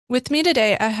With me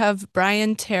today, I have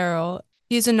Brian Terrel.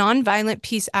 He's a nonviolent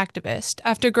peace activist.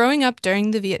 After growing up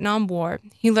during the Vietnam War,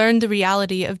 he learned the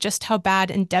reality of just how bad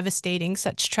and devastating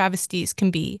such travesties can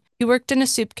be. He worked in a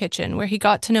soup kitchen where he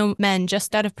got to know men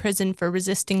just out of prison for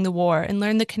resisting the war and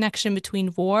learned the connection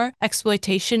between war,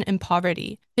 exploitation, and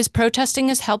poverty. His protesting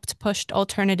has helped push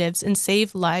alternatives and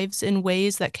save lives in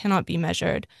ways that cannot be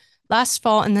measured. Last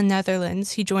fall in the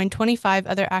Netherlands, he joined 25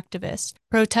 other activists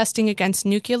protesting against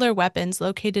nuclear weapons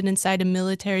located inside a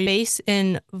military base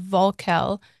in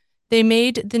Valkuil. They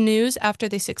made the news after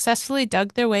they successfully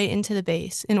dug their way into the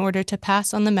base in order to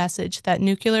pass on the message that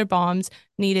nuclear bombs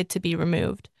needed to be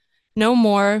removed. No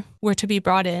more were to be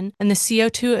brought in, and the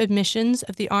CO2 emissions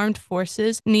of the armed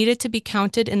forces needed to be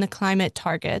counted in the climate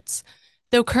targets.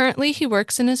 Though currently he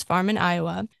works in his farm in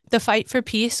Iowa, the fight for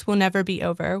peace will never be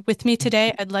over. With me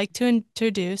today, I'd like to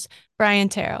introduce Brian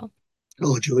Terrell.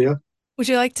 Hello, Julia. Would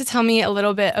you like to tell me a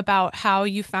little bit about how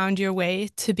you found your way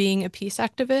to being a peace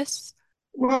activist?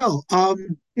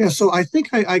 Yeah, so I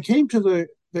think I came to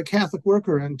the Catholic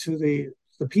worker and to the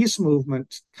peace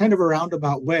movement kind of a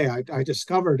roundabout way. I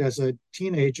discovered as a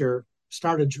teenager,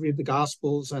 started to read the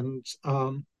Gospels, and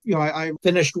I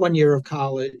finished 1 year of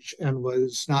college and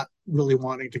was not really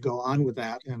wanting to go on with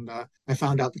that. And I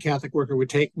found out the Catholic worker would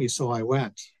take me, so I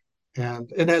went.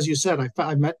 And as you said,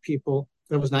 I met people.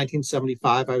 That was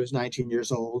 1975. I was 19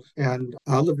 years old, and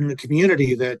I lived in a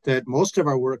community that most of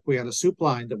our work, we had a soup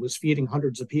line that was feeding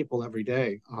hundreds of people every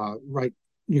day, right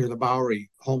near the Bowery,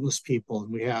 homeless people.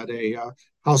 And we had a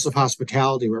house of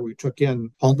hospitality where we took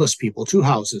in homeless people, two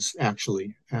houses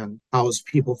actually, and housed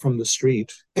people from the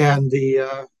street. And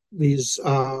these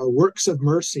works of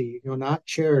mercy, not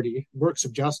charity, works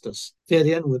of justice, fit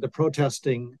in with the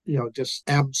protesting, just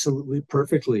absolutely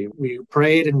perfectly. We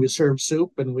prayed and we served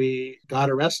soup and we got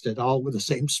arrested, all with the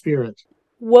same spirit.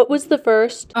 What was the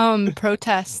first?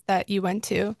 Protest that you went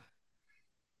to?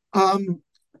 Um,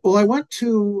 well, I went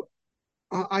to,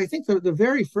 I think the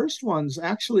very first ones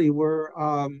actually were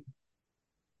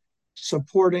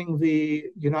supporting the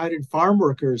United Farm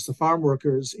Workers, the farm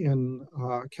workers in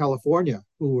California,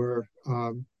 who are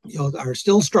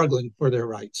still struggling for their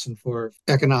rights and for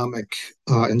economic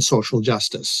and social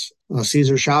justice.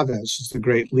 Cesar Chavez is the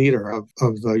great leader of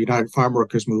the United Farm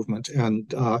Workers movement,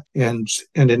 and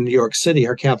in New York City,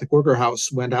 our Catholic Worker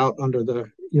House went out under the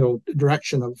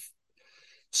direction of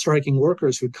striking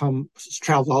workers who'd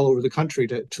traveled all over the country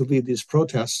to lead these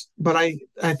protests. But I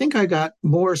think I got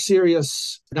more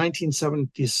serious.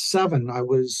 1977,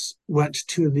 went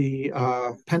to the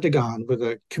Pentagon with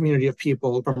a community of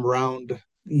people from around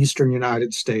the eastern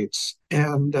United States.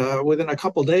 And within a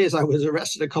couple of days, I was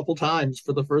arrested a couple times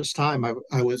for the first time.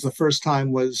 The first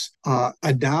time was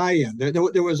a die-in.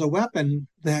 There was a weapon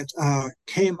that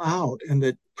came out and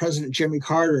that President Jimmy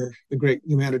Carter, the great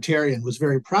humanitarian, was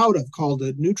very proud of, called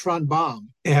a neutron bomb.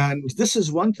 And this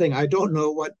is one thing I don't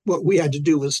know what we had to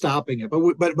do with stopping it,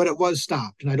 but it was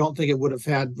stopped, and I don't think it would have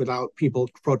had without people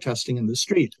protesting in the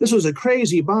street. This was a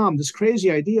crazy bomb. This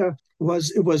crazy idea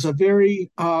was a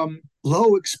very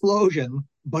low explosion,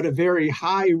 but a very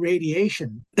high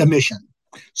radiation emission.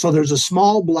 So there's a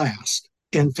small blast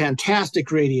and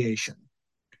fantastic radiation.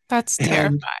 That's And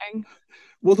terrifying.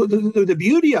 well, the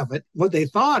beauty of it, what they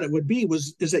thought it would be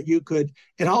is that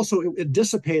it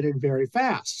dissipated very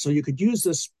fast. So you could use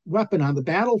this weapon on the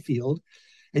battlefield,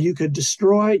 and you could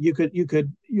destroy, you could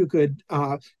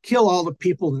kill all the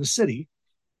people in the city,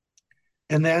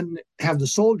 and then have the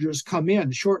soldiers come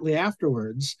in shortly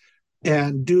afterwards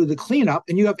and do the cleanup,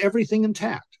 and you have everything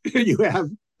intact. You have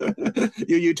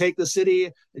you take the city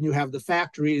and you have the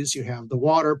factories, you have the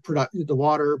water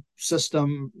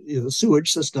system, the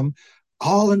sewage system,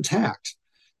 all intact.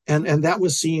 And that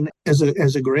was seen as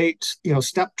a great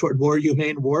step toward more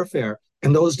humane warfare.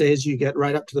 In those days, you get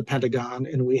right up to the Pentagon,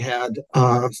 and we had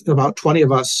about 20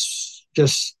 of us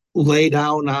just lay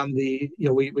down on we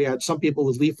had some people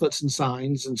with leaflets and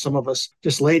signs, and some of us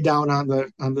just lay down on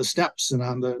the steps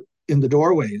and in the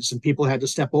doorways, and people had to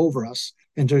step over us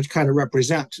and to kind of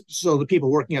represent, so the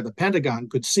people working at the Pentagon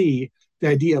could see the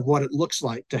idea of what it looks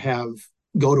like to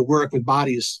go to work with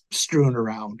bodies strewn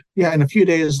around. Yeah, and a few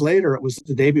days later, it was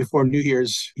the day before New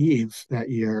Year's Eve that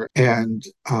year, and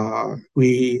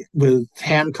we, with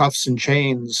handcuffs and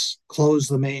chains, closed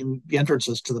the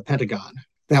entrances to the Pentagon.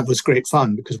 That was great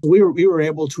fun because we were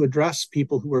able to address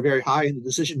people who were very high in the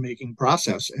decision-making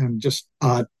process, and just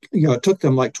it took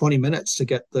them like 20 minutes to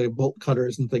get the bolt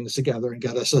cutters and things together and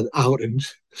get us out and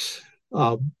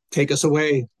take us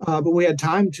away. But we had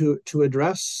time to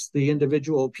address the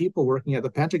individual people working at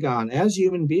the Pentagon as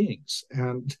human beings,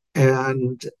 and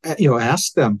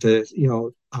ask them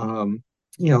to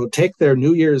take their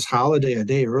New Year's holiday a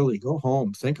day early, go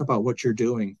home, think about what you're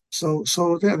doing. So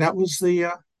that was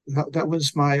that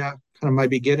was my kind of my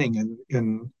beginning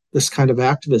in this kind of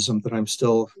activism that I'm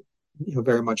still,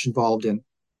 very much involved in.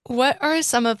 What are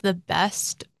some of the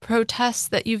best protests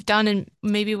that you've done, and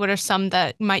maybe what are some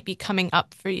that might be coming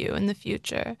up for you in the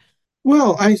future?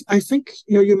 Well, I think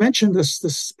you mentioned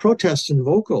this protest in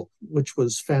Vocal, which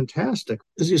was fantastic.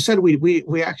 As you said,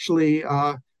 we actually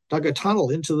dug a tunnel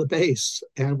into the base,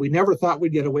 and we never thought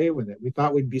we'd get away with it. We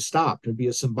thought we'd be stopped. It'd be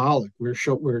a symbolic. We're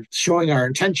showing our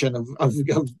intention of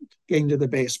getting to the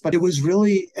base, but it was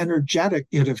really energetic,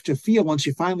 to feel once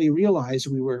you finally realized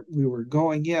we were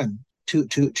going in.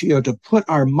 To put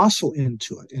our muscle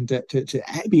into it and to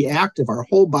be active, our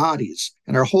whole bodies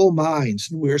and our whole minds.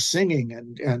 And we were singing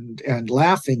and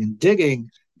laughing and digging,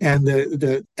 and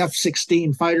the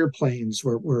F-16 fighter planes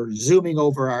were zooming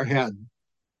over our head.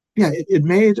 Yeah, it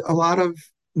made a lot of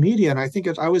media, and I think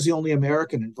I was the only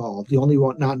American involved, the only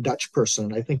one non-Dutch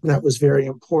person. I think that was very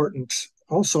important.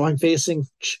 Also, I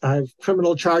have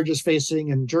criminal charges facing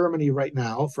in Germany right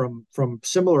now from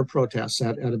similar protests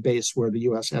at a base where the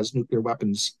U.S. has nuclear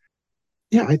weapons.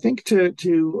 Yeah, I think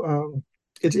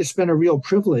it's been a real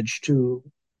privilege to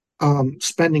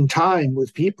spending time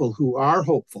with people who are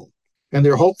hopeful, and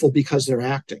they're hopeful because they're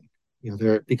acting.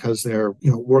 They're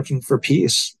working for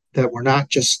peace. That we're not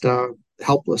just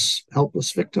helpless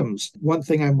victims. One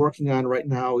thing I'm working on right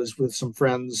now is with some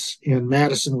friends in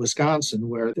Madison, Wisconsin,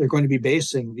 where they're going to be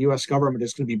basing, the U.S. government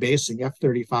is going to be basing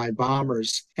F-35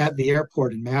 bombers at the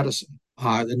airport in Madison.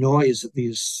 The noise of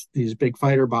these big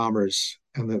fighter bombers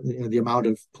and the amount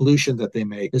of pollution that they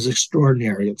make is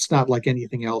extraordinary. It's not like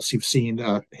anything else you've seen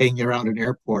hanging around an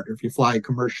airport, or if you fly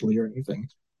commercially or anything.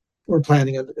 We're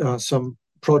planning some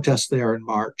protests there in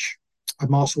March.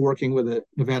 I'm also working with the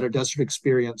Nevada Desert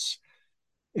Experience,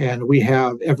 and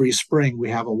every spring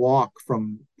we have a walk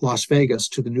from Las Vegas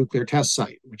to the nuclear test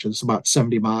site, which is about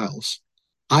 70 miles.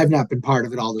 I've not been part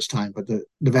of it all this time, but the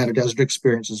Nevada Desert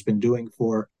Experience has been doing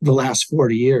for the last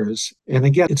 40 years. And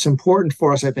again, it's important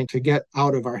for us, I think, to get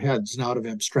out of our heads and out of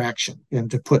abstraction, and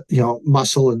to put,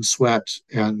 muscle and sweat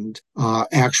and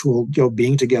actual,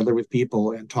 being together with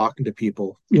people and talking to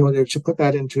people, to put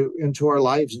that into our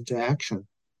lives, into action.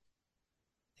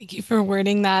 Thank you for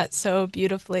wording that so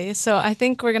beautifully. So I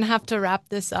think we're gonna have to wrap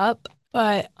this up,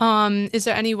 but is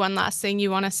there any one last thing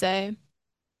you want to say?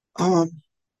 Um,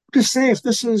 to say, if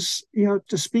this is,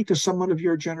 to speak to someone of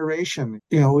your generation,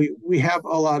 we have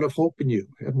a lot of hope in you,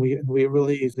 and we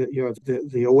really,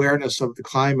 the awareness of the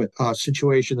climate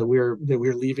situation that we're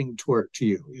leaving toward to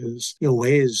you is,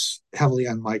 weighs heavily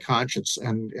on my conscience,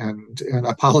 and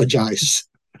apologize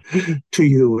to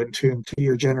you and to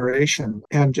your generation,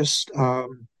 and just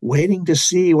waiting to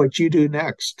see what you do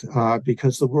next,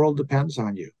 because the world depends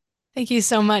on you. Thank you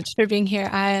so much for being here.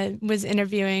 I was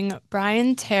interviewing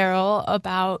Brian Terrel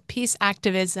about peace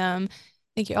activism.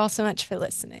 Thank you all so much for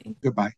listening. Goodbye.